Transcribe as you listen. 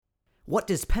What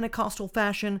does Pentecostal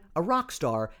fashion, a rock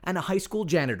star, and a high school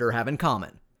janitor have in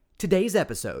common? Today's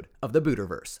episode of the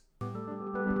Buterverse.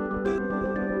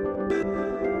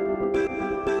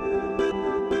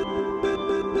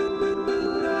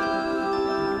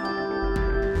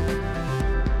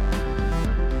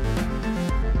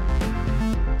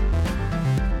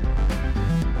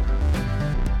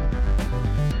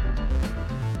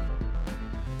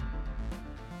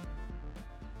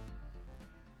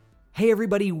 Hey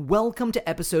everybody, welcome to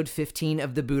episode 15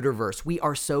 of the Buterverse. We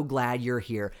are so glad you're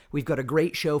here. We've got a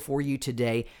great show for you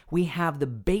today. We have the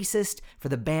bassist for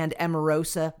the band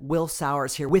Emarosa, Will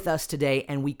Sowers, here with us today,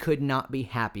 and we could not be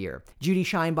happier. Judy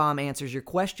Scheinbaum answers your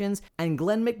questions, and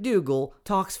Glenn McDougall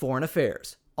talks foreign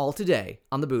affairs. All today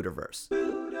on the Buterverse.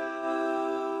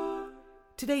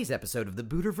 Today's episode of the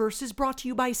Buterverse is brought to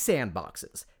you by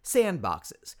Sandboxes.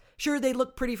 Sandboxes. Sure, they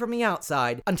look pretty from the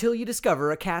outside until you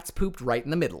discover a cat's pooped right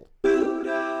in the middle.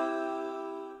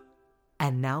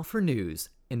 And now for news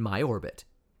in my orbit.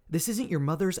 This isn't your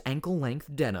mother's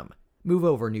ankle-length denim. Move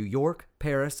over New York,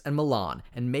 Paris, and Milan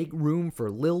and make room for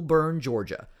Lilburn,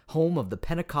 Georgia, home of the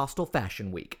Pentecostal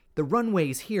Fashion Week. The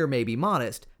runways here may be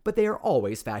modest, but they are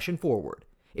always fashion-forward.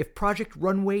 If Project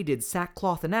Runway did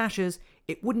sackcloth and ashes,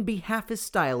 it wouldn't be half as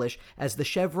stylish as the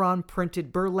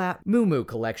chevron-printed burlap muumuu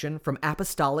collection from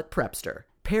Apostolic Prepster.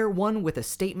 Pair one with a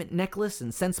statement necklace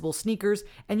and sensible sneakers,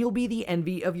 and you'll be the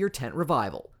envy of your tent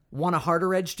revival. Want a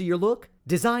harder edge to your look?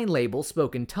 Design label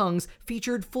Spoken Tongues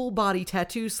featured full-body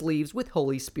tattoo sleeves with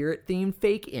Holy Spirit-themed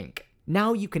fake ink.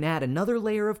 Now you can add another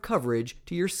layer of coverage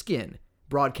to your skin,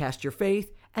 broadcast your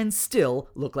faith, and still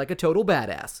look like a total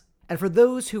badass. And for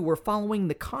those who were following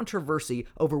the controversy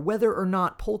over whether or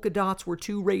not polka dots were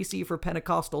too racy for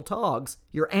Pentecostal togs,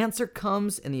 your answer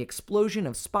comes in the explosion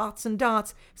of spots and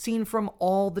dots seen from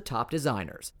all the top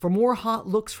designers. For more hot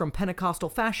looks from Pentecostal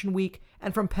Fashion Week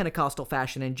and from Pentecostal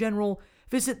fashion in general,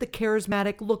 visit the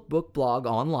Charismatic Lookbook blog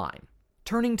online.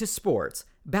 Turning to sports,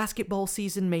 basketball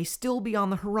season may still be on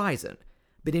the horizon,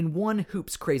 but in one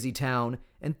hoops crazy town,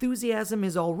 enthusiasm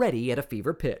is already at a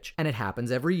fever pitch, and it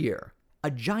happens every year. A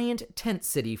giant tent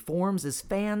city forms as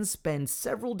fans spend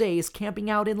several days camping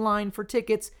out in line for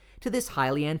tickets to this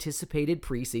highly anticipated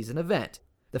preseason event,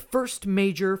 the first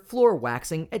major floor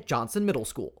waxing at Johnson Middle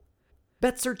School.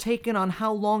 Bets are taken on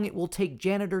how long it will take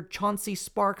janitor Chauncey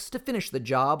Sparks to finish the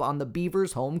job on the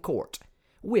Beavers' home court,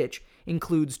 which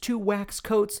includes 2 wax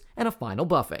coats and a final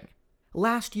buffing.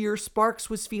 Last year, Sparks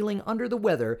was feeling under the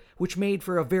weather, which made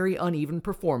for a very uneven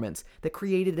performance that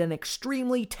created an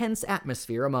extremely tense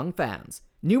atmosphere among fans.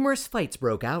 Numerous fights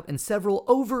broke out, and several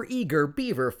over-eager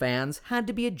Beaver fans had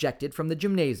to be ejected from the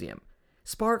gymnasium.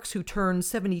 Sparks, who turned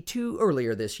 72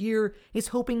 earlier this year, is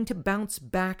hoping to bounce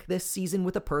back this season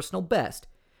with a personal best,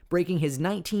 breaking his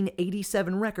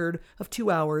 1987 record of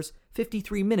 2 hours,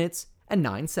 53 minutes, and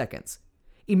 9 seconds.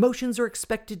 Emotions are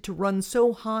expected to run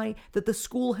so high that the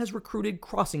school has recruited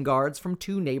crossing guards from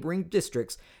 2 neighboring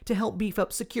districts to help beef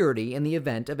up security in the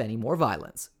event of any more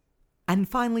violence. And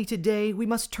finally today, we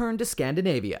must turn to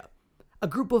Scandinavia. A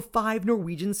group of 5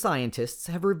 Norwegian scientists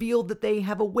have revealed that they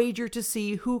have a wager to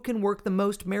see who can work the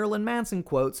most Marilyn Manson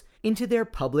quotes into their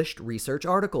published research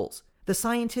articles. The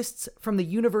scientists from the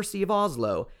University of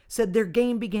Oslo said their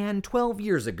game began 12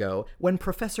 years ago when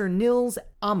Professor Nils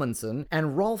Amundsen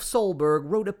and Rolf Solberg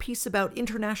wrote a piece about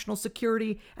international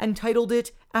security and titled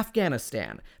it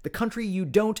Afghanistan, the country you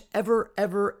don't ever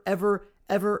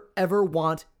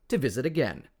want to visit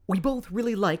again. We both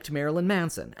really liked Marilyn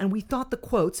Manson, and we thought the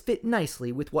quotes fit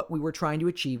nicely with what we were trying to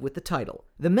achieve with the title.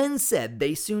 The men said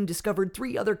they soon discovered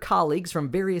 3 other colleagues from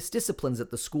various disciplines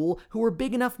at the school who were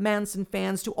big enough Manson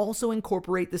fans to also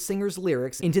incorporate the singer's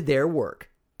lyrics into their work.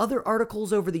 Other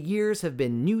articles over the years have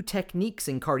been New Techniques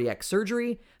in Cardiac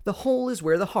Surgery, The Hole is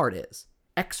Where the Heart Is,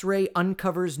 X-Ray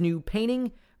Uncovers New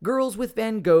Painting, Girls with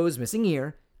Van Gogh's Missing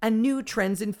Ear, and New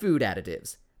Trends in Food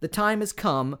Additives. The time has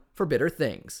come for bitter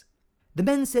things. The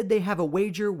men said they have a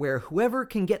wager where whoever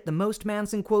can get the most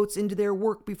Manson quotes into their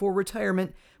work before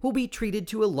retirement will be treated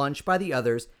to a lunch by the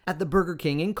others at the Burger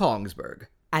King in Kongsberg.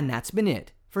 And that's been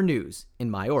it for news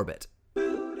in my orbit.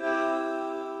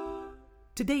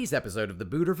 Today's episode of the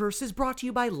Buterverse is brought to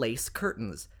you by Lace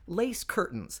Curtains. Lace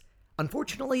Curtains.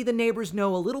 Unfortunately, the neighbors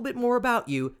know a little bit more about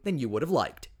you than you would have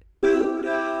liked.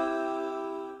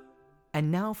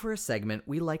 And now for a segment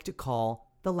we like to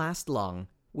call The Last Lung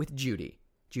with Judy.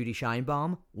 Judy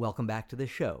Scheinbaum, welcome back to the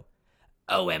show.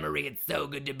 Oh, Emery, it's so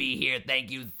good to be here.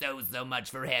 Thank you so much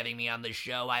for having me on the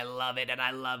show. I love it, and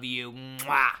I love you.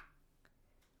 Mwah!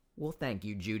 Well, thank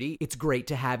you, Judy. It's great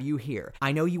to have you here.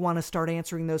 I know you want to start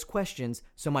answering those questions,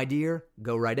 so my dear,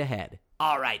 go right ahead.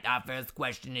 All right, our first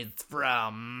question is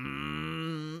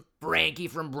from Frankie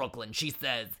from Brooklyn. She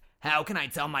says, how can I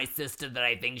tell my sister that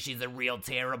I think she's a real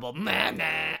terrible man?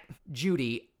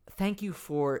 Judy, thank you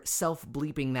for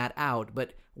self-bleeping that out,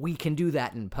 but we can do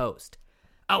that in post.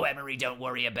 Oh, Emery, don't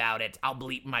worry about it. I'll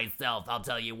bleep myself. I'll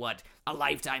tell you what, a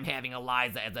lifetime having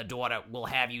Eliza as a daughter will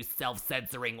have you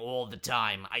self-censoring all the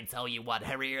time. I tell you what,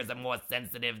 her ears are more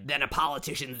sensitive than a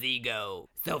politician's ego.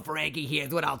 So, Frankie, here's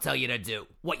what I'll tell you to do.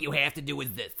 What you have to do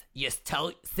is this.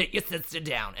 Sit your sister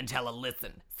down and tell her,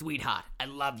 listen, sweetheart, I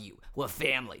love you. We're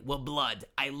family. We're blood.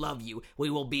 I love you. We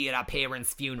will be at our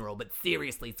parents' funeral. But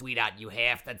seriously, sweetheart, you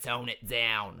have to tone it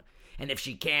down. And if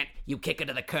she can't, you kick her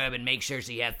to the curb and make sure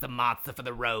she has some matzah for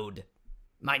the road.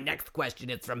 My next question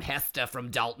is from Hester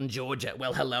from Dalton, Georgia.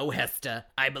 Well, hello, Hester.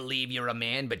 I believe you're a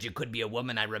man, but you could be a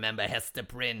woman. I remember Hester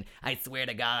Prynne. I swear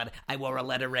to God, I wore a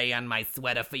letter A on my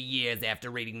sweater for years after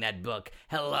reading that book.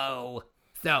 Hello.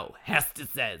 So, Hester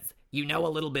says, you know a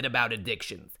little bit about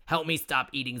addictions. Help me stop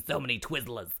eating so many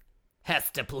Twizzlers.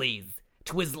 Hester, please.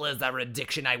 Twizzlers are an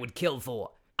addiction I would kill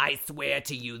for. I swear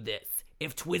to you this.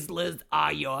 If Twizzlers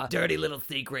are your dirty little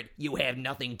secret, you have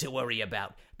nothing to worry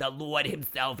about. The Lord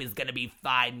himself is going to be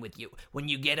fine with you. When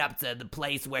you get up to the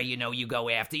place where you know you go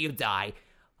after you die,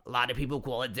 a lot of people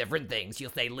call it different things. You'll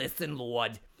say, listen,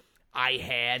 Lord, I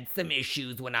had some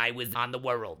issues when I was on the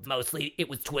world. Mostly it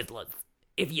was Twizzlers.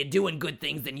 If you're doing good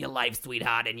things in your life,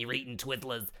 sweetheart, and you're eating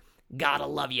Twizzlers,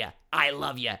 God'll love you. I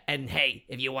love you. And hey,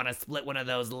 if you want to split one of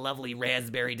those lovely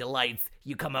raspberry delights,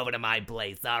 you come over to my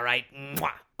place, all right?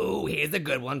 Mwah. Ooh, here's a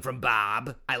good one from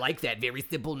Bob. I like that. Very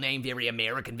simple name, very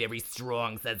American, very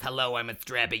strong. Says, hello, I'm a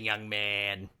strapping young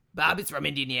man. Bob is from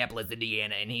Indianapolis,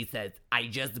 Indiana, and he says, I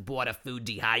just bought a food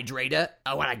dehydrator.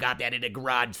 Oh, and I got that at a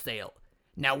garage sale.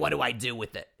 Now what do I do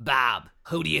with it? Bob,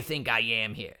 who do you think I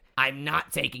am here? I'm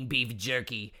not taking beef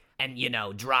jerky and,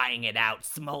 drying it out,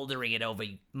 smoldering it over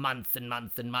months and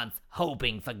months and months,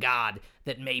 hoping for God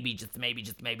that maybe, just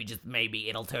maybe,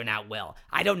 it'll turn out well.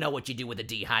 I don't know what you do with a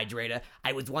dehydrator.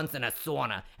 I was once in a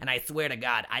sauna, and I swear to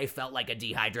God, I felt like a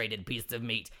dehydrated piece of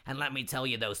meat. And let me tell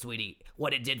you though, sweetie,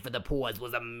 what it did for the pores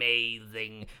was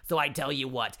amazing. So I tell you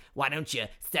what, why don't you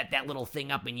set that little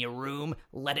thing up in your room,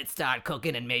 let it start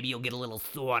cooking, and maybe you'll get a little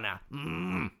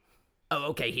sauna. Oh,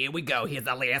 okay, here we go. Here's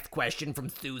our last question from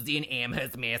Susie in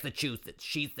Amherst, Massachusetts.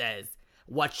 She says,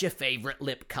 what's your favorite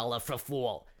lip color for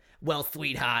fall? Well,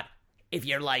 sweetheart, if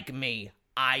you're like me,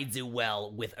 I do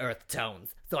well with earth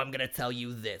tones. So I'm going to tell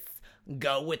you this.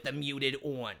 Go with the muted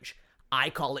orange. I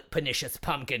call it pernicious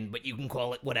pumpkin, but you can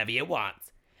call it whatever you want.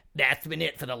 That's been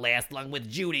it for the last one with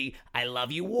Judy. I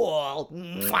love you all.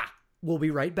 Mwah! We'll be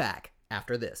right back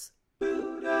after this.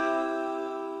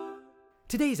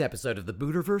 Today's episode of the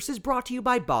Buterverse is brought to you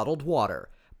by bottled water.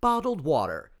 Bottled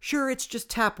water. Sure, it's just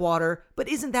tap water, but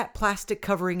isn't that plastic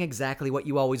covering exactly what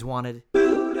you always wanted?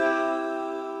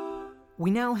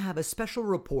 We now have a special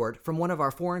report from one of our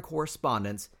foreign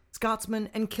correspondents, Scotsman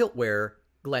and kilt wearer,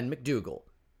 Glenn McDougall.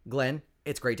 Glenn,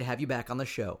 it's great to have you back on the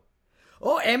show.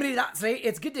 Oh, Emery, that's right.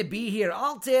 It's good to be here.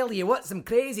 I'll tell you what, some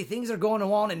crazy things are going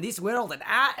on in this world, and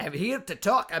I am here to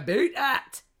talk about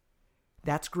that.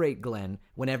 That's great, Glenn,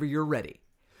 whenever you're ready.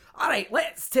 Alright,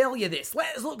 let's tell you this.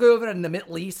 Let's look over in the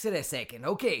Middle East for a second,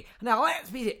 okay? Now, let's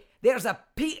be it. There's a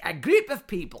group of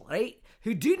people, right,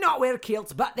 who do not wear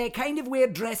kilts, but they kind of wear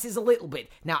dresses a little bit.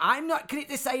 Now, I'm not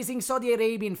criticizing Saudi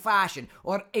Arabian fashion,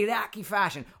 or Iraqi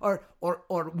fashion, or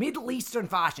Middle Eastern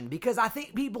fashion, because I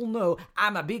think people know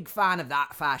I'm a big fan of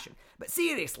that fashion. But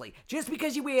seriously, just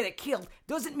because you wear a kilt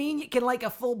doesn't mean you can like a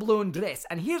full-blown dress.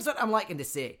 And here's what I'm liking to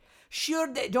say. Sure,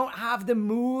 they don't have the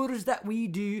moors that we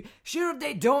do. Sure,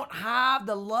 they don't have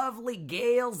the lovely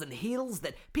gales and hills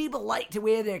that people like to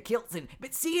wear their kilts in.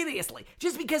 But seriously,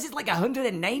 just because it's like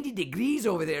 190 degrees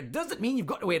over there doesn't mean you've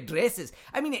got to wear dresses.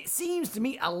 I mean, it seems to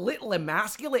me a little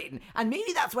emasculating. And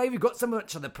maybe that's why we've got so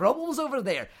much of the problems over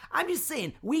there. I'm just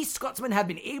saying, we Scotsmen have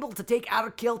been able to take our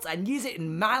kilts and use it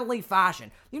in manly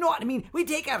fashion. You know what I mean? We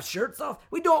take our shirts off.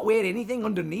 We don't wear anything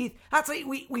underneath. That's right,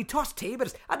 we toss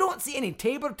tabers. I don't see any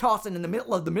tabor tossing in the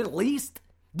middle of the Middle East.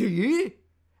 Do you?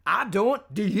 I don't.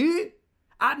 Do you?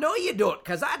 I know you don't,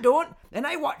 because I don't. And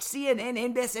I watch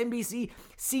CNN, MSNBC,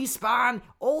 C-SPAN,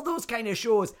 all those kind of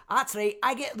shows. That's right,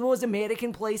 I get those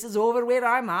American places over where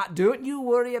I'm at. Don't you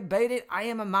worry about it. I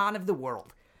am a man of the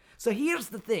world. So here's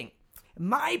the thing.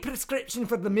 My prescription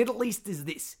for the Middle East is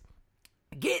this.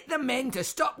 Get the men to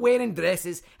stop wearing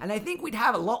dresses, and I think we'd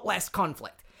have a lot less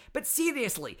conflict. But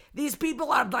seriously, these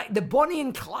people are like the Bonnie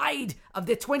and Clyde of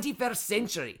the 21st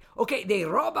century. Okay, they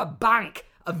rob a bank,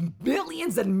 of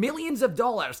millions and millions of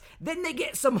dollars. Then they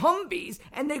get some Humvees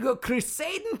and they go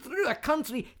crusading through a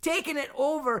country, taking it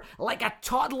over like a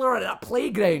toddler at a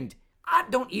playground. I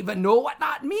don't even know what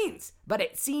that means, but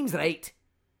it seems right.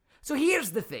 So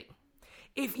here's the thing.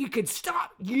 If you could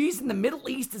stop using the Middle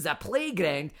East as a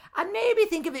playground and maybe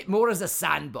think of it more as a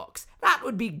sandbox, that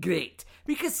would be great.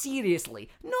 Because seriously,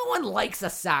 no one likes a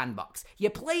sandbox. You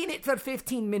play in it for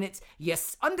 15 minutes, you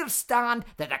understand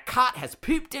that a cat has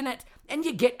pooped in it, and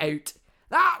you get out.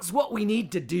 That's what we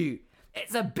need to do.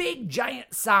 It's a big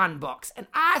giant sandbox, and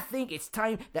I think it's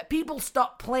time that people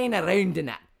stop playing around in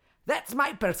it. That's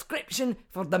my prescription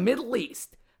for the Middle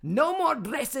East. No more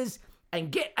dresses,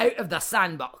 and get out of the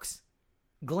sandbox.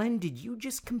 Glenn, did you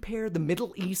just compare the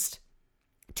Middle East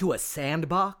to a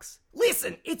sandbox?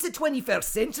 Listen, it's the 21st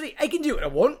century. I can do what I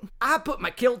want. I put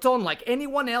my kilt on like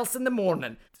anyone else in the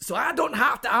morning, so I don't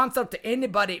have to answer to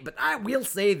anybody, but I will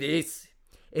say this.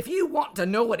 If you want to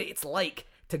know what it's like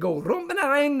to go romping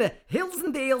around the hills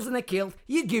and dales in a kilt,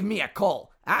 you give me a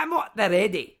call. I'm at the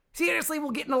ready. Seriously,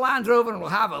 we'll get in the Land Rover and we'll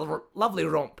have a lovely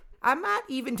romp. I might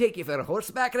even take you for a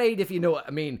horseback ride if you know what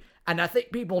I mean, and I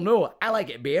think people know I like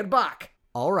it bareback.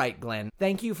 All right, Glenn.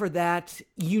 Thank you for that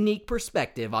unique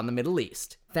perspective on the Middle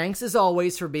East. Thanks as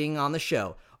always for being on the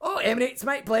show. Oh, Emery, it's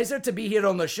my pleasure to be here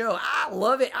on the show. I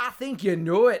love it. I think you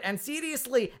know it. And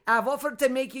seriously, I've offered to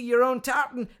make you your own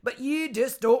tartan, but you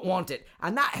just don't want it.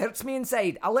 And that hurts me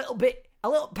inside. A little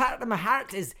part of my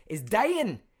heart is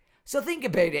dying. So think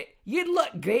about it. You'd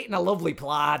look great in a lovely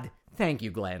plaid. Thank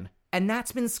you, Glenn. And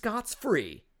that's been Scots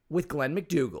Free with Glenn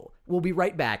McDougall. We'll be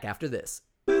right back after this.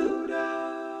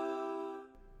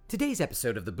 Today's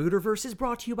episode of the Buterverse is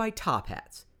brought to you by Top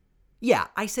Hats. Yeah,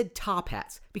 I said top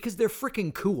hats because they're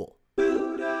freaking cool.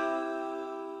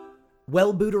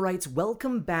 Well, Buterites,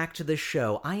 welcome back to the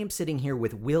show. I am sitting here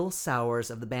with Will Sowers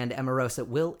of the band Emarosa.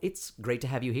 Will, it's great to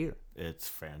have you here. It's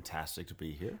fantastic to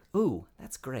be here. Ooh,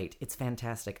 that's great. It's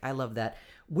fantastic. I love that.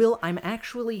 Will, I'm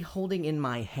actually holding in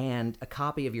my hand a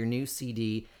copy of your new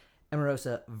CD,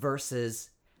 Emarosa Verses.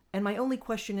 And my only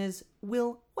question is,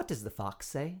 Will, what does the fox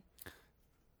say?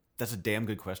 That's a damn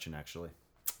good question, actually.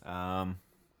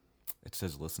 It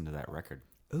says listen to that record.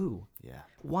 Ooh. Yeah.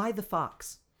 Why the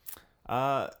fox?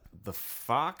 The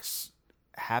fox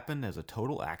happened as a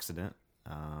total accident.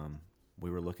 We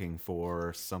were looking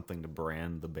for something to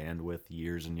brand the band with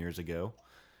years and years ago.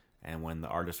 And when the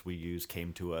artist we used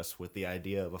came to us with the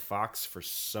idea of a fox, for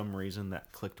some reason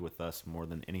that clicked with us more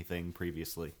than anything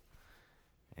previously.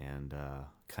 And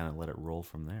kind of let it roll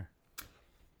from there.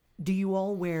 Do you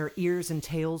all wear ears and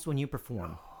tails when you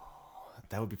perform?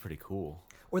 That would be pretty cool.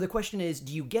 Or the question is,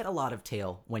 do you get a lot of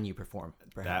tail when you perform?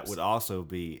 Perhaps? That would also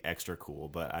be extra cool,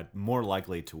 but I'm more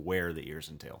likely to wear the ears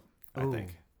and tail, I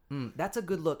think. That's a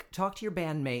good look. Talk to your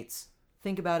bandmates.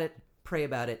 Think about it. Pray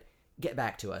about it. Get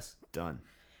back to us. Done.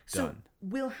 So,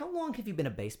 Will, how long have you been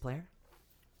a bass player?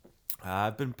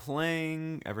 I've been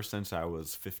playing ever since I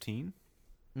was 15.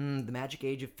 The magic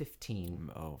age of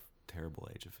 15. Oh, terrible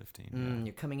age of 15.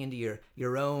 You're coming into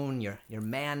your own, your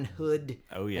manhood.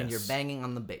 Oh, yes. And you're banging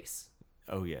on the bass.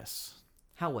 Oh, yes.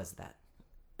 How was that?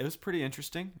 It was pretty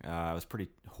interesting. I was pretty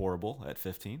horrible at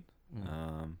 15.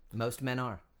 Most men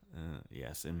are.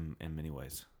 Yes, in many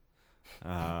ways.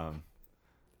 But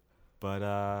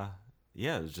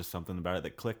yeah, it was just something about it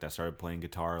that clicked. I started playing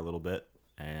guitar a little bit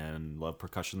and loved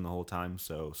percussion the whole time.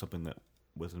 So something that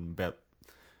was in both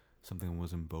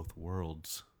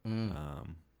worlds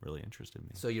really interested me.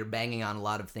 So you're banging on a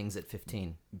lot of things at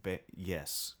 15.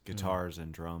 Yes, guitars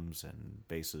and drums and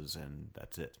basses, and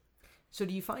that's it. So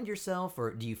do you find yourself,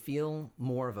 or do you feel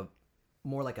more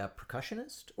like a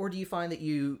percussionist, or do you find that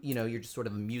you're just sort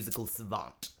of a musical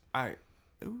savant? I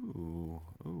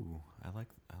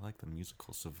like the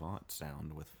musical savant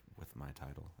sound with my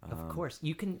title. Of course,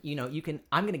 you can.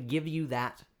 I'm going to give you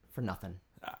that for nothing.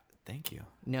 Thank you.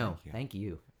 No, thank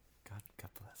you. God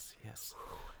bless. Yes.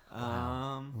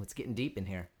 Wow. It's getting deep in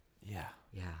here. Yeah.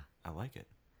 I like it.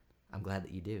 I'm glad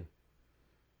that you do.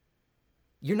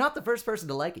 You're not the first person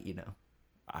to like it,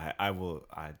 I've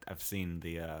seen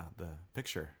the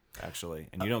picture, actually,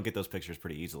 and you don't get those pictures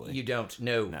pretty easily. You don't.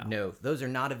 No. Those are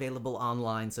not available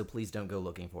online, so please don't go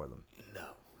looking for them. No.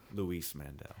 Luis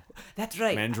Mandel. That's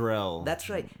right. Mandrell. That's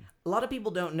right. A lot of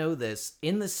people don't know this.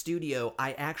 In the studio,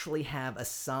 I actually have a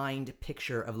signed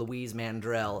picture of Louise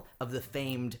Mandrell, of the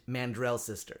famed Mandrell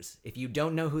sisters. If you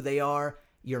don't know who they are,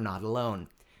 you're not alone.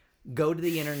 Go to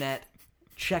the internet,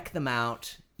 check them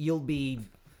out. You'll be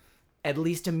at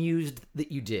least amused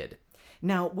that you did.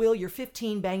 Now, Will, you're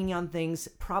 15, banging on things,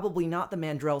 probably not the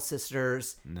Mandrell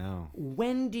sisters. No.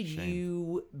 When did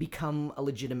you become a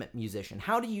legitimate musician?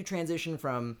 How did you transition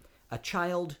from a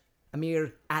child, a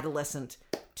mere adolescent,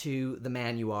 to the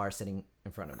man you are sitting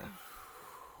in front of me?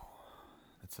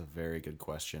 That's a very good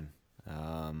question.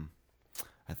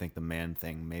 I think the man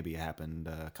thing maybe happened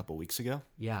a couple weeks ago.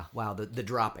 Yeah, wow, the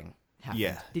dropping happened.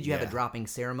 Yeah, Did you have a yeah. dropping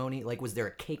ceremony? Like, was there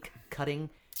a cake cutting?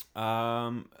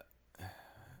 I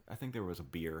think there was a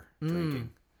beer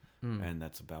drinking, and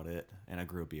that's about it. And I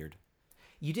grew a beard.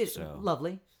 You did. So,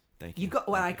 Lovely. Thank you. You got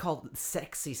what I call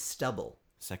sexy stubble.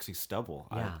 Sexy stubble.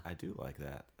 Yeah. I do like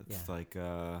that. It's Yeah. like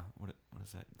what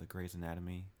is that? The Grey's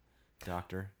Anatomy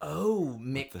doctor. Oh,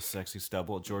 With the sexy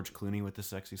stubble. George Clooney with the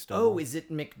sexy stubble. Oh, is it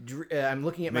I'm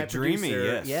looking at my McDreamy, producer.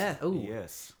 yes. Yeah. Oh.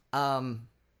 Yes. I'm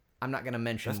not going to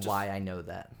mention That's just- why I know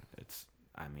that.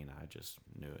 I just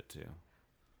knew it too.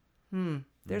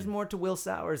 There's more to Will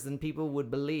Sowers than people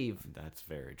would believe. That's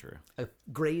very true. A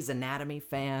Grey's Anatomy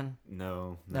fan?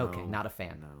 No. Okay, not a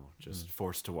fan. No, just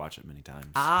forced to watch it many times.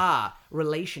 Ah,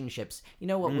 relationships. You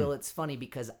know what, Will? It's funny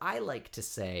because I like to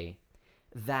say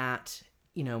that,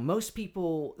 most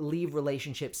people leave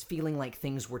relationships feeling like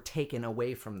things were taken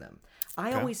away from them.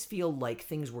 I always feel like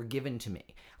things were given to me.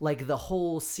 Like the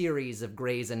whole series of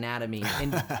Grey's Anatomy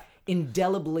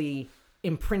indelibly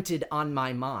imprinted on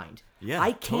my mind. Yeah,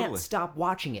 I can't totally. stop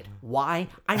watching it. Why?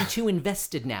 I'm too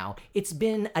invested now. It's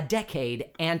been a decade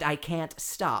and I can't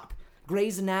stop.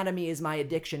 Grey's Anatomy is my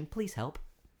addiction. Please help.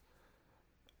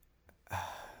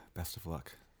 Best of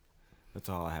luck. That's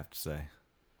all I have to say.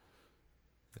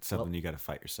 It's something you got to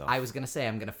fight yourself. I was going to say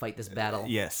I'm going to fight this battle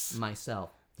yes.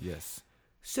 myself. Yes.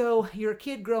 So, you're a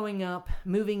kid growing up,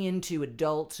 moving into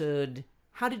adulthood.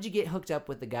 How did you get hooked up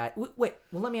with the guy? Wait,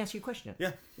 well, let me ask you a question.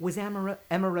 Yeah. Was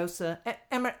Emarosa...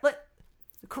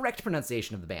 correct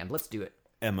pronunciation of the band. Let's do it.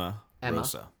 Emma.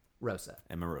 Rosa.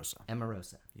 Emarosa.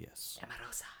 Emarosa. Yes.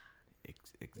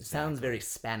 Exactly. It sounds very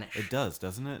Spanish. It does,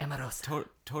 doesn't it? Emarosa.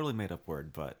 Totally made up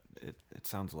word, but it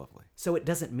sounds lovely. So it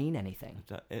doesn't mean anything.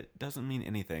 It doesn't mean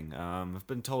anything. I've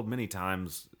been told many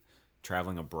times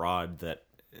traveling abroad that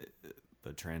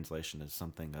the translation is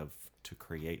something of to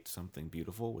create something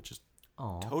beautiful, which is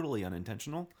totally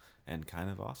unintentional and kind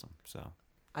of awesome. So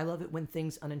I love it when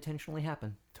things unintentionally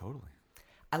happen. totally.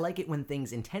 I like it when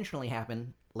things intentionally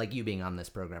happen, like you being on this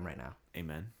program right now.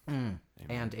 Amen.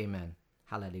 And amen.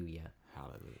 Hallelujah.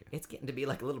 Hallelujah. It's getting to be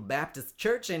like a little Baptist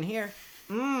church in here.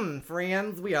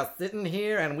 Friends, we are sitting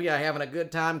here and we are having a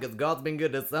good time because God's been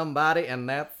good to somebody and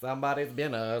that somebody's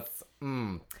been us.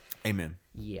 Amen.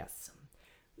 Yes.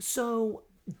 So,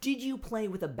 did you play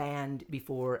with a band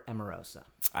before Emarosa?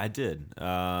 I did.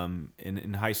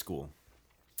 In high school,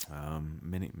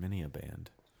 many a band.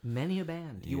 Many a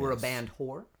band. You were a Yes. band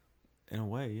whore? In a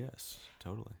way, yes,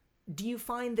 totally. Do you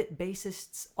find that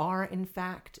bassists are, in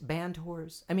fact, band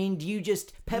whores? I mean, do you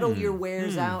just peddle your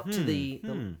wares out to the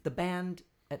band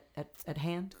at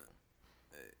hand?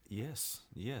 Yes.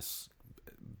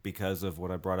 Because of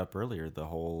what I brought up earlier, the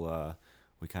whole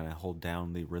we kind of hold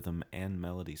down the rhythm and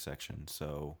melody section.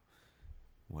 So,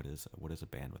 what is a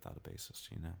band without a bassist?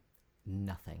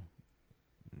 Nothing.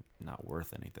 Not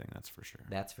worth anything. That's for sure.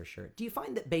 That's for sure. Do you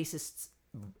find that bassists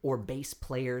or bass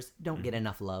players don't get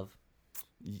enough love?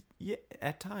 Yeah,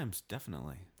 at times,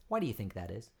 definitely. Why do you think that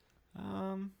is?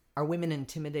 Are women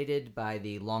intimidated by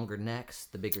the longer necks,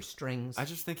 the bigger strings? I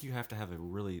just think you have to have a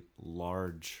really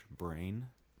large brain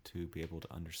to be able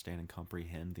to understand and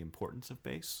comprehend the importance of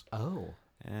bass. Oh,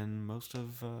 And most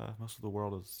of the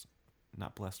world is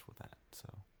not blessed with that. So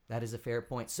that is a fair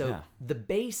point. So Yeah. the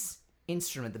bass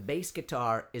instrument, the bass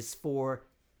guitar, is for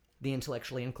the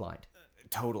intellectually inclined.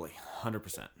 totally,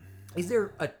 100%. Is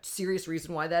there a serious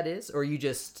reason why that is? Or are you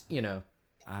just,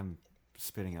 I'm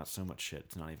spitting out so much shit.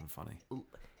 It's not even funny. I'm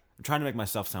trying to make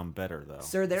myself sound better, though.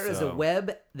 Sir, there is a So-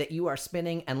 web that you are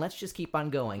spinning, and let's just keep on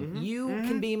going. You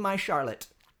can be my Charlotte,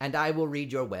 and I will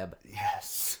read your web.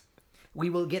 Yes. We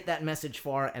will get that message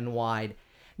far and wide.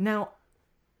 Now,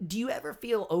 do you ever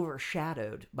feel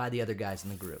overshadowed by the other guys in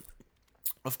the group?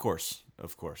 Of course.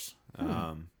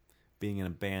 Being in a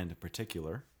band in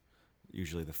particular,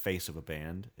 usually the face of a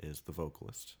band is the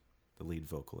vocalist, the lead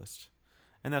vocalist.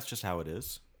 And that's just how it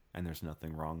is. And there's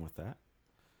nothing wrong with that.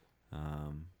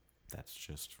 That's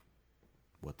just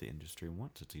what the industry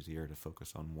wants. It's easier to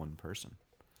focus on one person.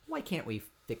 Why can't we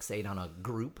fixate on a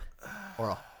group or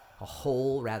a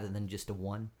whole rather than just a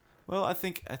one? Well, I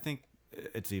think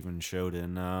it's even showed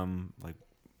in like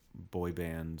boy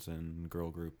bands and girl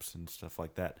groups and stuff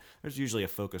like that. There's usually a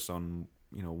focus on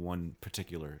one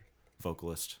particular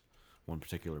vocalist, one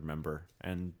particular member,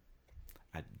 and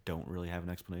I don't really have an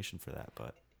explanation for that.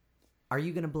 But Are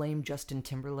you going to blame Justin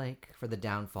Timberlake for the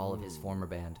downfall of his former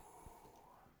band?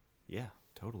 yeah,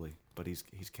 totally. But he's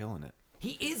killing it.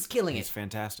 He is killing He's it.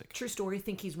 fantastic. True story.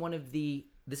 Think he's one of the.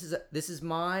 This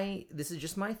is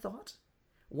just my thought.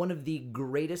 One of the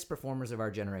greatest performers of our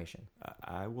generation.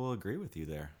 I will agree with you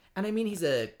there. And I mean, he's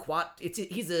a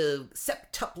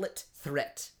septuplet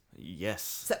threat.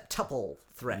 Yes. Septuple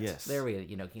threat. Yes. There we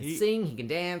go. He can sing, he can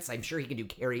dance. I'm sure he can do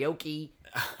karaoke.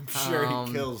 I'm sure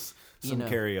he kills some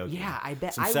karaoke. Yeah, I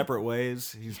bet. Some separate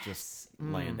ways. He's just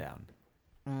laying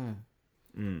down.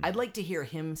 I'd like to hear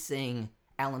him sing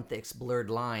Alan Thicke's Blurred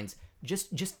Lines,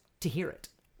 just to hear it.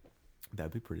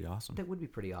 That'd be pretty awesome. That would be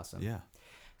pretty awesome. Yeah.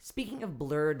 Speaking of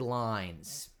blurred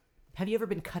lines, have you ever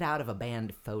been cut out of a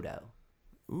band photo?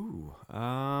 Ooh.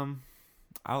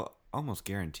 I'll almost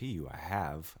guarantee you I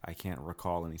have. I can't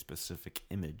recall any specific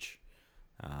image.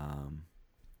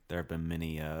 There have been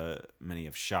many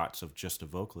of shots of just a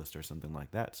vocalist or something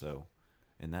like that. So,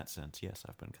 in that sense, yes,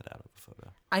 I've been cut out of a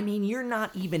photo. I mean, you're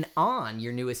not even on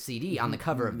your newest CD on the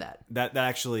cover of that. That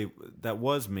actually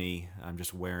was me. I'm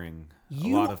just wearing a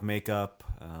lot of makeup.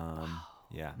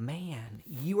 Yeah. Man,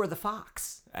 you are the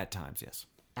fox. At times, yes.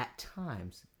 At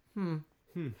times.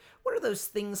 What are those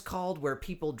things called where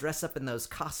people dress up in those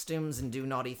costumes and do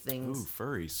naughty things? Ooh,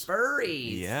 furries.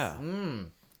 Furries. Yeah.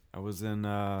 I was in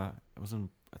I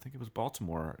think it was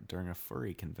Baltimore during a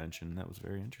furry convention. That was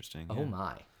very interesting. Oh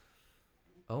my.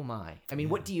 Oh my. I mean,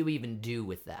 what do you even do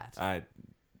with that? I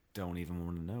don't even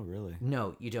want to know, really.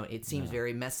 No, you don't. It seems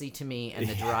very messy to me, and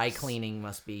the dry cleaning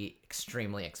must be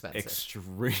extremely expensive.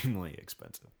 Extremely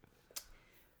expensive.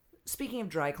 Speaking of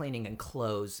dry cleaning and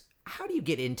clothes, how do you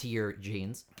get into your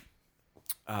jeans?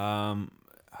 A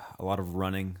lot of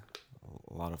running,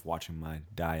 a lot of watching my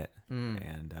diet,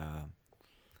 and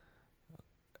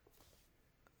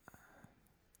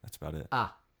that's about it.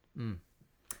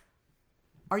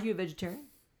 Are you a vegetarian?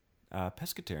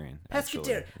 Pescatarian.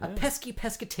 Pescatarian. A pesky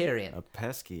pescatarian. A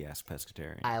pesky-ass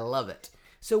pescatarian. I love it.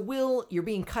 So, Will, you're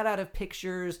being cut out of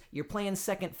pictures. You're playing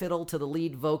second fiddle to the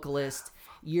lead vocalist.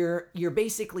 You're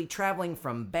basically traveling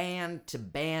from band to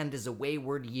band as a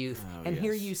wayward youth. And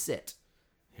here you sit.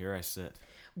 Here I sit.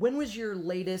 When was your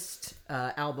latest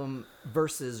album,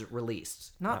 Verses,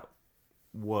 released? That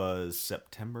was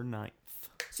September 9th.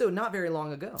 So not very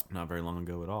long ago. Not very long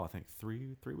ago at all. I think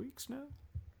three weeks now.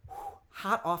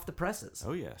 Hot off the presses.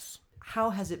 Oh, yes.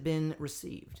 How has it been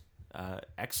received?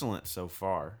 Excellent so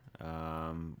far.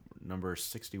 Number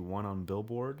 61 on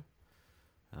Billboard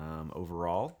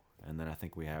overall. And then I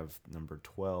think we have number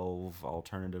 12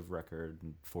 alternative record,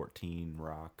 14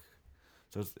 rock.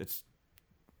 So it's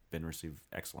been received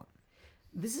excellent.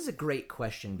 This is a great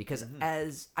question because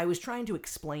as I was trying to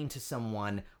explain to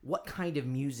someone what kind of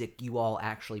music you all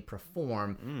actually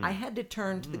perform, I had to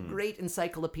turn to the great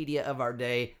encyclopedia of our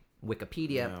day,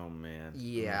 Wikipedia. Oh man.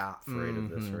 Yeah. I'm afraid of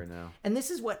this right now. And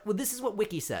this is what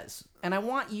Wiki says. And I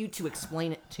want you to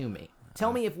explain it to me.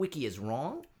 Tell me if Wiki is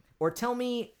wrong or tell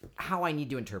me how I need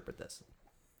to interpret this.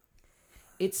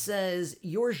 It says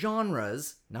your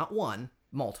genres, not one,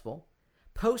 multiple,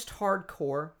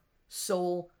 post-hardcore,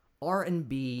 soul,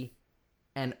 R&B,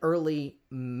 and early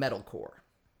metalcore.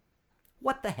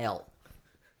 What the hell?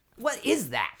 What is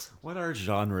that? What are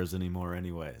genres anymore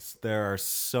anyways? There are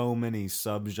so many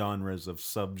subgenres of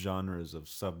subgenres of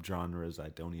subgenres I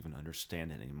don't even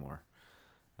understand it anymore.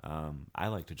 I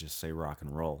like to just say rock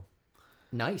and roll.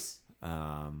 Nice.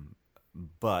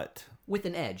 But with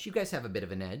an edge. You guys have a bit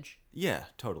of an edge. Yeah,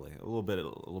 totally. A little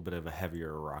bit of a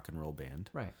heavier rock and roll band.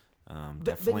 Right.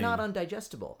 But not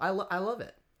undigestible. I love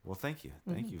it. Well, thank you.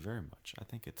 Thank you very much. I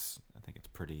think it's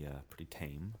pretty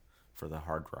tame for the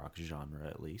hard rock genre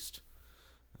at least.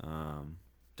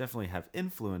 Definitely have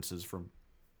influences from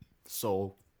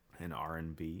soul and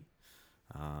R&B.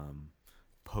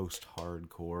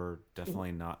 Post-hardcore,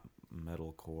 definitely not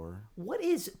metalcore. What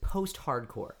is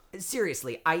post-hardcore?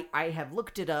 Seriously, I have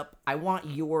looked it up. I want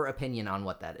your opinion on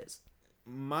what that is.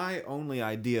 My only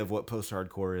idea of what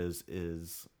post-hardcore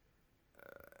is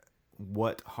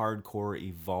what hardcore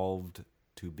evolved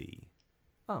to be.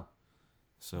 Oh.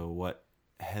 So what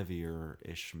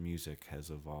heavier-ish music has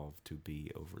evolved to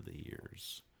be over the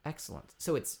years. Excellent.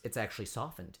 So it's actually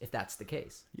softened, if that's the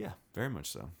case. Yeah, very much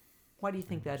so. Why do you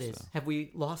think that is? So. Have we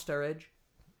lost our edge?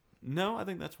 No, I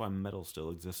think that's why metal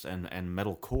still exists, and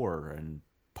metalcore, and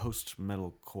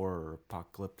post-metalcore,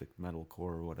 apocalyptic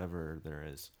metalcore, whatever there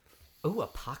is. Oh,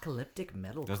 apocalyptic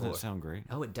metalcore. Doesn't it sound great?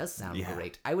 Oh, it does sound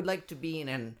great. I would like to be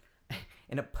in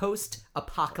a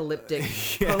post-apocalyptic,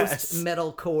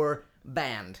 post-metalcore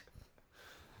band.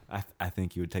 I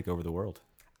think you would take over the world.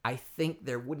 I think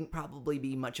there wouldn't probably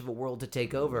be much of a world to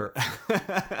take over,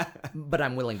 but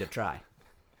I'm willing to try.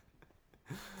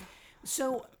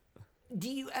 So, Do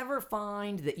you ever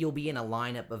find that you'll be in a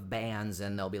lineup of bands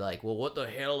and they'll be like, well, what the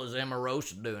hell is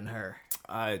Emarosa doing here?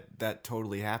 That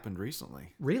totally happened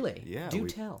recently. Really? Yeah. Do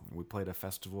tell. We played a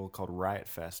festival called Riot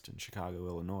Fest in Chicago,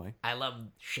 Illinois. I love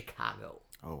Chicago.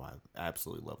 Oh, I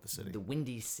absolutely love the city. The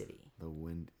Windy City. The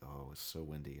wind. Oh, it's so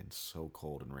windy and so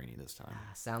cold and rainy this time.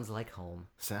 Sounds like home.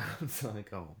 Sounds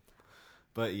like home.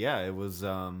 But yeah, it was.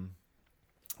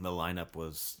 The lineup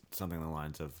was something along the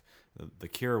lines of The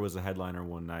Cure was a headliner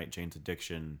one night. Jane's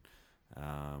Addiction,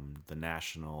 The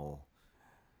National,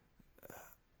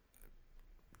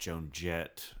 Joan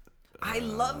Jett. I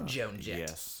love Joan Jett.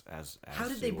 Yes, as how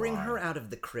did they bring her out of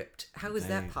the crypt? How is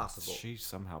that possible? She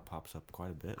somehow pops up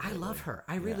quite a bit. I love her.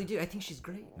 I really do. I think she's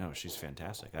great. No, she's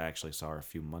fantastic. I actually saw her a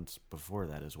few months before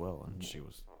that as well, and she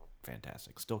was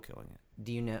fantastic. Still killing it.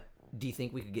 Do you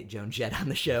think we could get Joan Jett on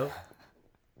the show?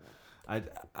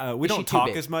 We don't talk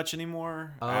as much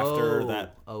anymore after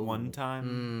that one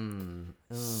time.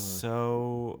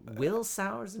 So Will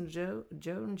Sowers and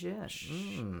Joan Jett.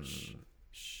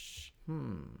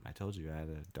 I told you I had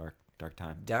a dark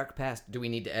time. Dark past. Do we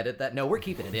need to edit that? No, we're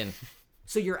keeping it in.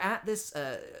 So you're at this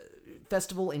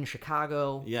festival in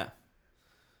Chicago. Yeah.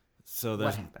 So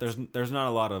there's not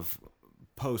a lot of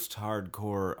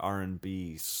post-hardcore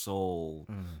R&B soul.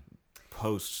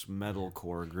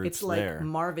 Post-metalcore groups. It's like there.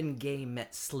 Marvin Gaye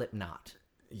met Slipknot.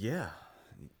 Yeah,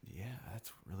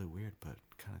 that's really weird, but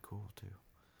kind of cool too.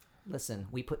 Listen,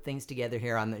 we put things together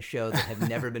here on the show that have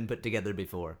never been put together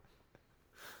before.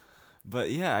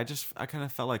 But yeah, I kind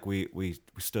of felt like we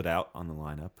stood out on the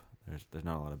lineup. There's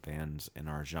not a lot of bands in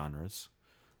our genres.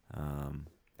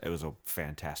 It was a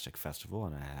fantastic festival,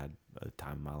 and I had a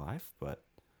time of my life. But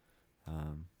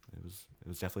it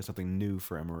was definitely something new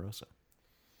for Emarosa.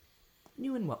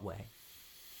 New in what way?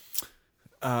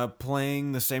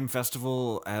 Playing the same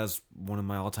festival as one of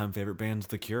my all-time favorite bands,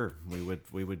 The Cure.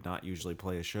 We would not usually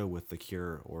play a show with The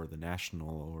Cure or The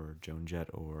National or Joan Jett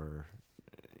or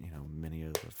many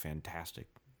of the fantastic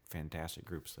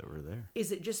groups that were there.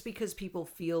 Is it just because people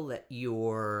feel that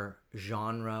your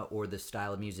genre or the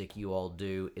style of music you all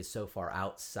do is so far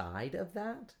outside of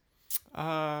that?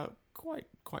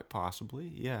 Quite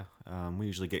possibly, yeah. We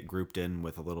usually get grouped in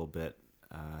with a little bit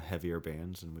heavier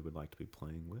bands and we would like to be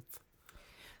playing with.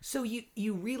 So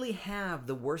you really have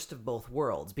the worst of both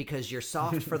worlds because you're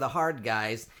soft for the hard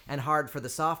guys and hard for the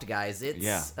soft guys.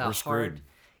 It's we're screwed.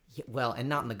 Well, and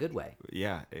not in the good way.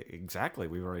 Yeah, exactly.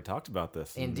 We've already talked about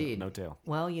this. Indeed. No tail.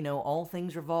 Well, all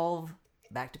things revolve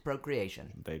back to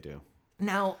procreation. They do.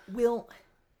 Now, Will,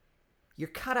 you're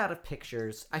cut out of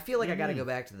pictures. I feel like I got to go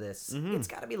back to this. Mm-hmm. It's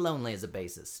got to be lonely as a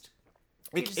bassist.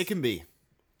 It can be.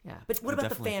 Yeah, but what about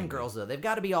the fangirls though? They've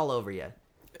got to be all over you.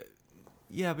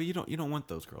 Yeah, but you don't want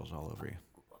those girls all over you.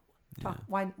 Yeah.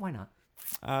 Why not?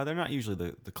 They're not usually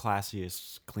the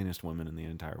classiest, cleanest women in the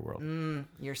entire world.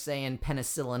 You're saying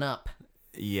penicillin up.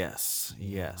 Yes.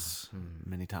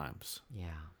 Many times. Yeah.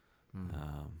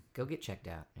 Go get checked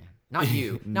out, man. Not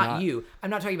you. Not you.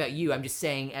 I'm not talking about you. I'm just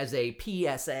saying as a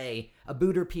PSA, a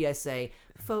Booter PSA,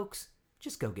 folks,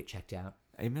 just go get checked out.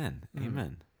 Amen.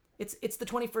 Amen. It's the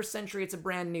 21st century. It's a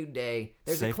brand new day.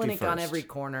 There's Safety a clinic first. on every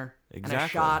corner Exactly. and a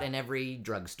shot in every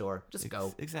drugstore. Just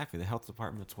go. Exactly. The health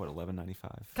department's $11.95.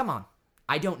 Come on.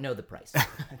 I don't know the price. I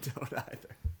don't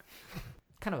either.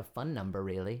 Kind of a fun number,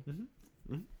 really.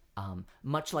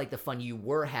 Much like the fun you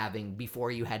were having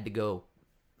before you had to go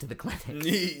to the clinic.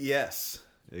 Yes.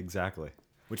 Exactly.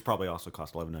 Which probably also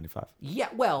cost $11.95. Yeah.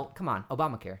 Well, come on.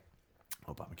 Obamacare.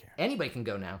 Obamacare. Anybody can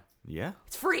go now. Yeah.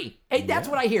 It's free. Hey, that's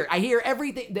what I hear. I hear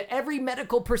everything. Every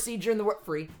medical procedure in the world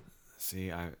free.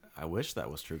 See, I wish that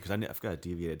was true because I've got a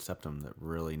deviated septum that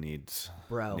really needs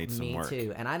some work.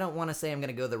 Too. And I don't want to say I'm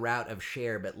going to go the route of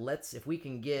Cher, but if we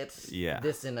can get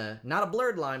this in not a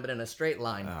blurred line, but in a straight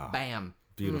line. Bam.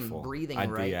 Beautiful. Breathing I'd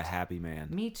right. be a happy man.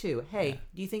 Me too. Hey,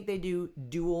 do you think they do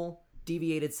dual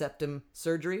deviated septum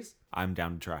surgeries? I'm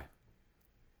down to try.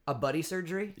 A buddy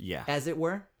surgery? Yeah. As it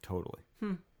were? Totally.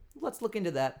 Let's look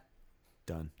into that.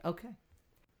 Done. Okay.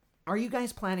 Are you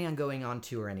guys planning on going on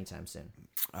tour anytime soon?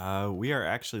 We are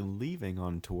actually leaving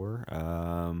on tour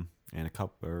in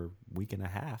a week and a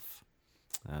half.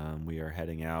 We are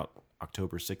heading out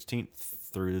October 16th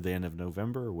through the end of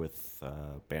November with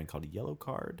a band called Yellow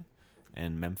Card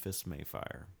and Memphis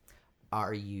Mayfire.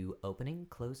 Are you opening,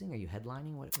 closing? Are you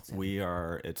headlining? What's happening? We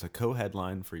are. It's a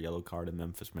co-headline for Yellow Card and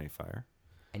Memphis Mayfire.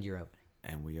 And you're opening.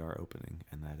 And we are opening,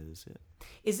 and that is it.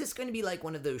 Is this going to be like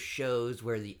one of those shows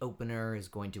where the opener is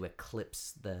going to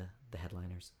eclipse the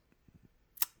headliners?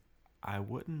 I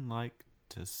wouldn't like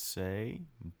to say,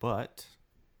 but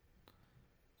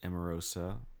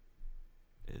Emarosa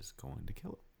is going to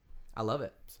kill it. I love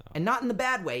it. So. And not in the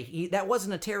bad way. That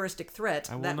wasn't a terroristic threat.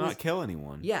 I will that not kill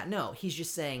anyone. Yeah, no. He's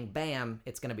just saying, bam,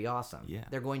 it's going to be awesome. Yeah.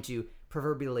 They're going to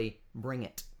proverbially bring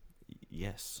it,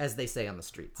 Yes. as they say on the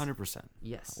streets. 100%.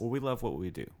 Yes. Well, we love what we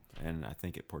do, and I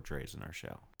think it portrays in our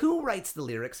show. Who writes the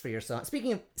lyrics for your song?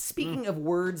 Speaking of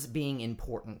words being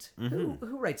important, who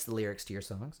writes the lyrics to your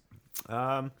songs?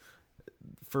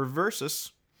 For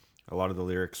Versus, a lot of the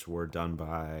lyrics were done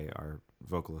by our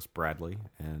vocalist Bradley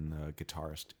and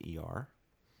guitarist ER.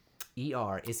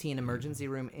 ER, is he an emergency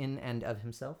room in and of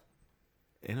himself?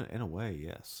 In a way,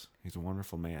 yes. He's a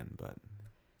wonderful man, but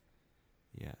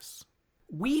yes.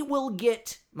 We will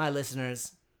get, my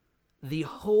listeners, the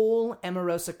whole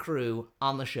Emarosa crew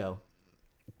on the show.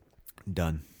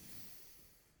 Done.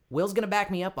 Will's going to back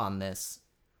me up on this.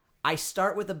 I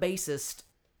start with a bassist,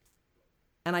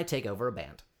 and I take over a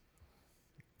band.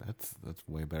 That's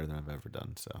way better than I've ever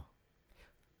done, so.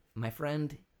 My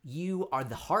friend, you are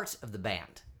the heart of the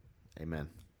band. Amen.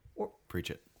 Or, Preach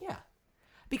it. yeah.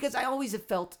 Because I always have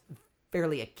felt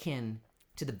fairly akin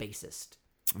to the bassist.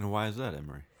 And why is that,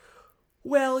 Emery?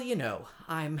 Well, you know,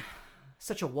 I'm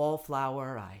such a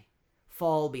wallflower. I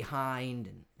fall behind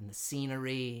in the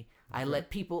scenery. I let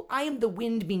people... I am the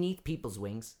wind beneath people's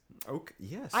wings. Okay,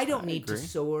 yes. I don't need agree. to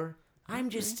soar. I'm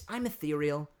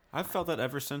ethereal. I've felt that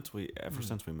ever since we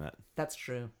met. That's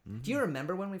true. Do you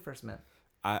remember when we first met?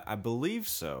 I believe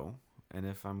so, and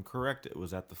if I'm correct, it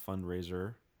was at the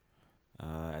fundraiser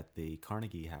at the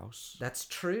Carnegie House. That's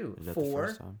true. Is that the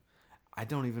first time? I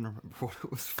don't even remember what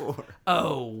it was for.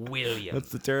 Oh, William.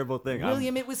 That's the terrible thing.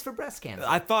 William, it was for breast cancer.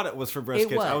 I thought it was for breast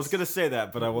cancer. I was going to say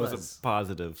that, but I wasn't was.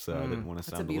 positive, so I didn't want to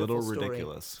That's sound a beautiful little story.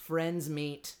 ridiculous. Friends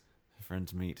meet.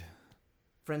 Friends meet.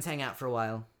 Friends hang out for a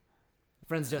while.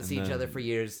 Friends don't see each then- other for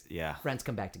years. Yeah. Friends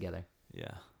come back together.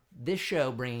 Yeah. This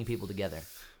show bringing people together.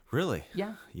 Really?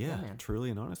 Yeah. Yeah, man. truly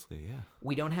and honestly, yeah.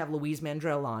 We don't have Louise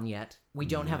Mandrell on yet. We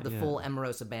don't have the Not yet. full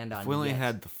Emarosa band on If we only yet.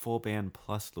 had the full band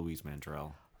plus Louise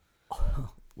Mandrell,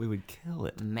 we would kill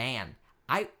it. Man,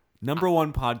 Number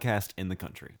one podcast in the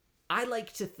country. I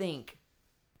like to think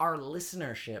our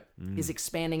listenership is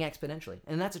expanding exponentially,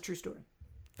 and that's a true story.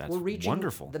 That's We're reaching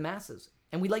wonderful. the masses,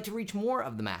 and we'd like to reach more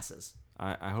of the masses.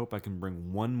 I hope I can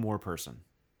bring one more person.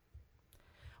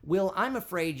 Will, I'm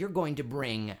afraid you're going to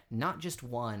bring not just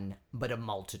one, but a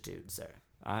multitude, sir.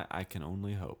 I can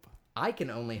only hope. I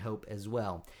can only hope as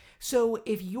well. So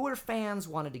if your fans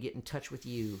wanted to get in touch with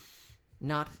you,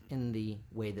 not in the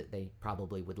way that they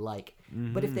probably would like,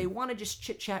 but if they want to just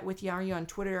chit-chat with you, are you on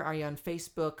Twitter? Are you on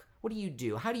Facebook? What do you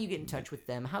do? How do you get in touch with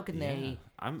them? How can they...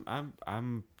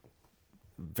 I'm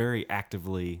very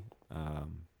actively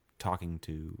talking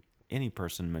to any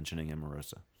person mentioning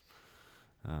Emarosa.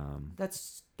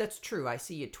 That's true. I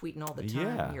see you tweeting all the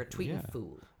time. Yeah, You're a tweeting yeah.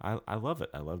 fool. I love it.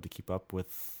 I love to keep up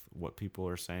with what people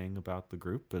are saying about the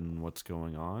group and what's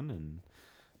going on,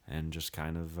 and just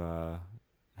kind of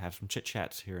have some chit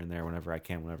chats here and there whenever I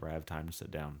can, whenever I have time to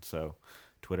sit down. So,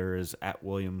 Twitter is at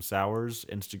William Sowers,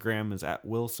 Instagram is at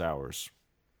Will Sowers,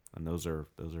 and those are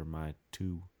my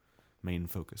two main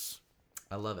focus.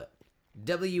 I love it.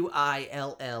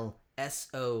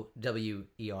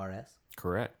 WILLSOWERS.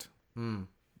 Correct.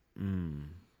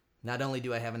 Not only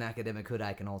do I have an academic hood,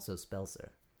 I can also spell, sir.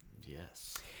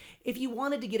 Yes. If you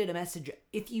wanted to get a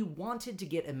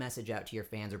message out to your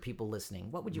fans or people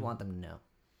listening, what would you want them to know?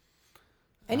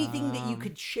 Anything that you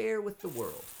could share with the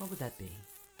world, what would that be?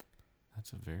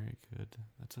 That's a very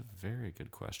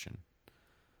good question.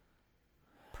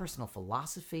 Personal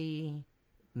philosophy,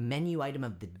 menu item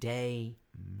of the day,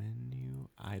 Menu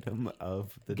item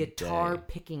of the guitar day.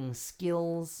 picking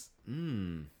skills,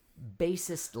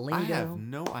 bassist lingo. I have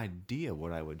no idea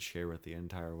what I would share with the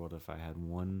entire world if I had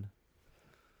one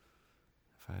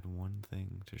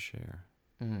thing to share.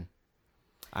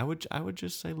 I would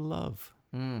just say love.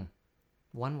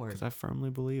 One word. Because I firmly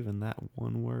believe in that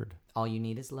one word. All you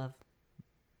need is love.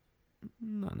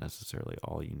 Not necessarily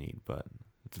all you need, but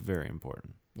it's very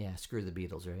important. Yeah, screw the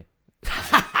Beatles, right?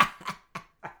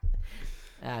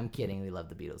 I'm kidding. We love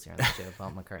the Beatles here on the show.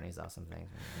 Paul McCartney's awesome things.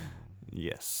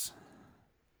 Yes.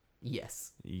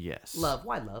 Yes. Yes. Love.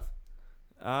 Why love?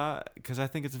 Because I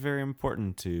think it's very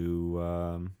important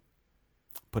to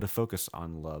put a focus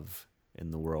on love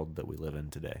in the world that we live in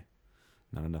today.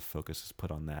 Not enough focus is put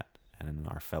on that and in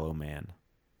our fellow man.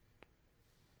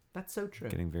 That's so true.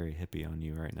 Getting very hippie on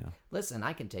you right now. Listen,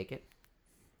 I can take it.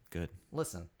 Good.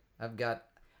 Listen, I've got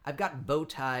bow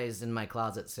ties in my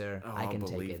closet, sir. Oh, I can I'll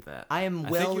take believe it. that. I am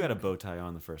I well. think you had a bow tie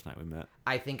on the first night we met.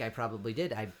 I think I probably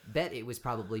did. I bet it was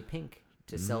probably pink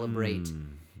to celebrate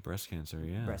Breast cancer,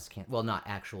 yeah. breast cancer. Well, not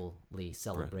actually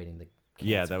celebrating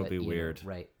Yeah, that would but, be you know, weird.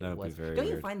 right. That it would be was. very Don't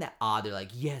weird. you find that odd? They're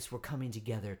like, yes, we're coming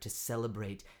together to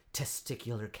celebrate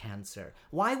testicular cancer.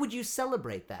 Why would you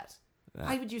celebrate that?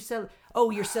 Why would you celebrate? Oh,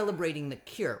 you're celebrating the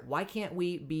cure. Why can't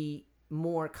we be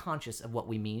more conscious of what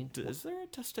we mean? Is there a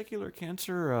testicular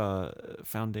cancer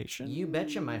foundation? You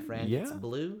betcha, my friend. Yeah. It's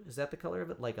blue. Is that the color of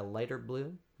it? Like a lighter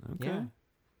blue? Okay. Yeah.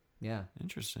 Yeah.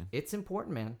 Interesting. It's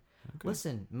important, man. Okay.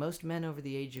 Listen, most men over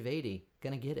the age of 80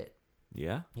 gonna get it.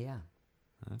 Yeah? Yeah.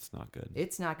 That's not good.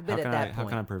 It's not good how at can that How point.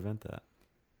 can I prevent that?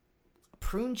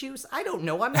 Prune juice? I don't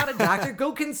know. I'm not a doctor.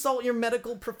 Go consult your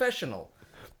medical professional.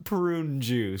 Prune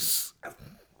juice.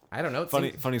 I don't know. It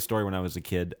Funny seems- funny story. When I was a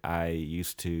kid, I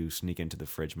used to sneak into the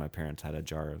fridge. My parents had a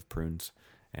jar of prunes,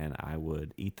 and I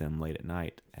would eat them late at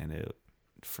night. And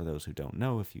for those who don't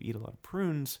know, if you eat a lot of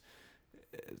prunes,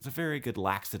 it's a very good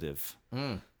laxative.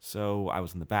 So I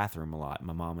was in the bathroom a lot.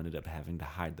 My mom ended up having to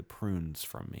hide the prunes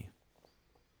from me.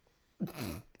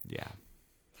 Yeah.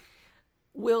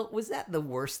 Will, was that the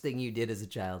worst thing you did as a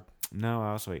child? No,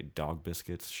 I also ate dog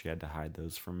biscuits. She had to hide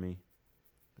those from me.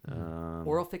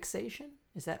 Oral fixation?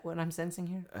 Is that what I'm sensing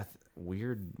here?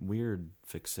 Weird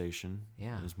fixation.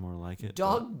 Yeah. Is more like it.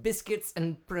 Dog biscuits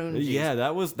and prune but- juice. Yeah,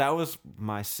 that was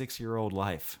my 6-year-old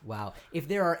life. Wow. If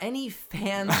there are any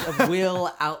fans of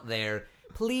Will out there,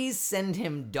 please send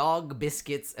him dog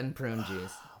biscuits and prune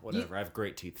juice. Whatever. I have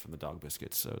great teeth from the dog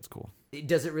biscuits, so it's cool.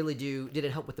 Does it really did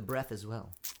it help with the breath as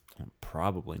well?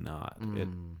 Probably not. They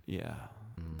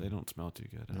don't smell too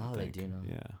good. I don't No, they think. do not.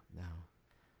 Yeah. No.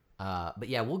 But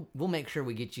yeah, we'll make sure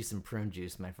we get you some prune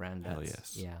juice, my friend. Hell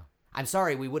yes. Yeah. I'm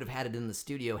sorry we would have had it in the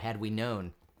studio had we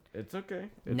known. It's okay.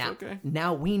 It's okay.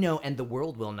 Now we know and the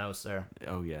world will know, sir.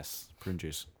 Oh yes, prune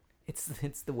juice.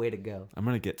 It's the way to go. I'm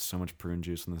gonna get so much prune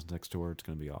juice in this next tour. It's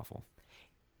gonna be awful.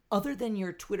 Other than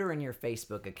your Twitter and your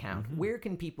Facebook account, where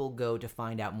can people go to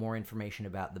find out more information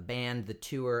about the band, the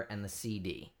tour, and the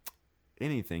CD?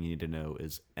 Anything you need to know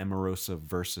is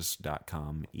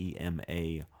emarosaversus.com.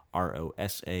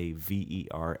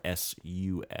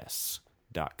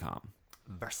 EMAROSAVERSUS.com.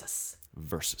 Versus.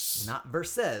 Versus. Not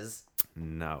verses,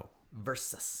 No.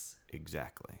 versus.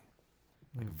 Exactly.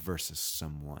 Like versus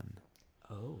someone.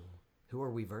 Oh. Who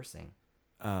are we versing?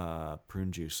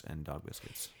 Prune juice and dog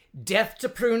biscuits. Death to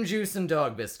prune juice and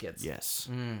dog biscuits. Yes.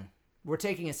 We're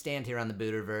taking a stand here on the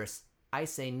Buterverse. I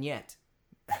say niet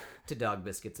to dog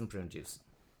biscuits and prune juice.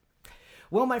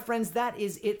 Well, my friends, that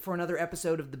is it for another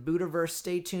episode of the Buterverse.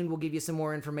 Stay tuned. We'll give you some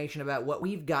more information about what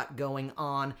we've got going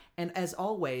on. And as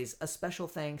always, a special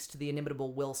thanks to the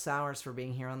inimitable Will Sowers for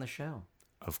being here on the show.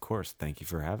 Of course. Thank you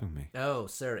for having me. Oh,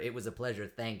 sir, it was a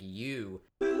pleasure. Thank you.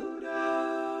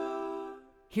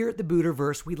 Here at the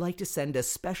Buterverse, we'd like to send a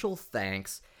special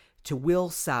thanks to Will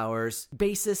Sowers,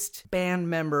 bassist, band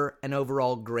member, and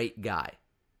overall great guy.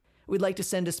 We'd like to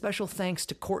send a special thanks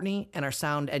to Courtney and our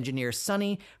sound engineer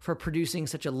Sonny for producing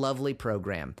such a lovely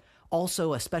program.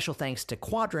 Also, a special thanks to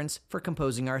Quadrants for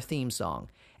composing our theme song.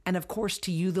 And of course,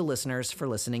 to you, the listeners, for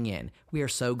listening in. We are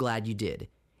so glad you did.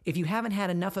 If you haven't had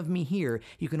enough of me here,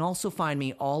 you can also find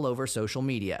me all over social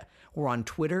media. We're on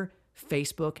Twitter,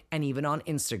 Facebook, and even on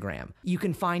Instagram. You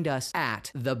can find us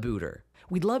at The Buter.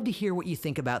 We'd love to hear what you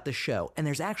think about the show, and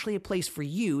there's actually a place for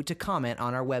you to comment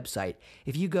on our website.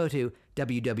 If you go to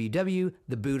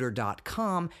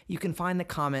www.thebuter.com, you can find the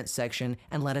comment section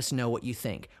and let us know what you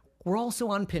think. We're also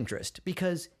on Pinterest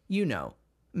because, you know,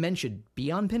 men should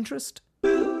be on Pinterest.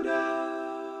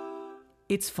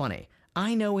 It's funny.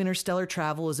 I know interstellar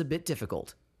travel is a bit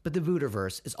difficult, but the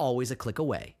Buterverse is always a click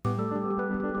away.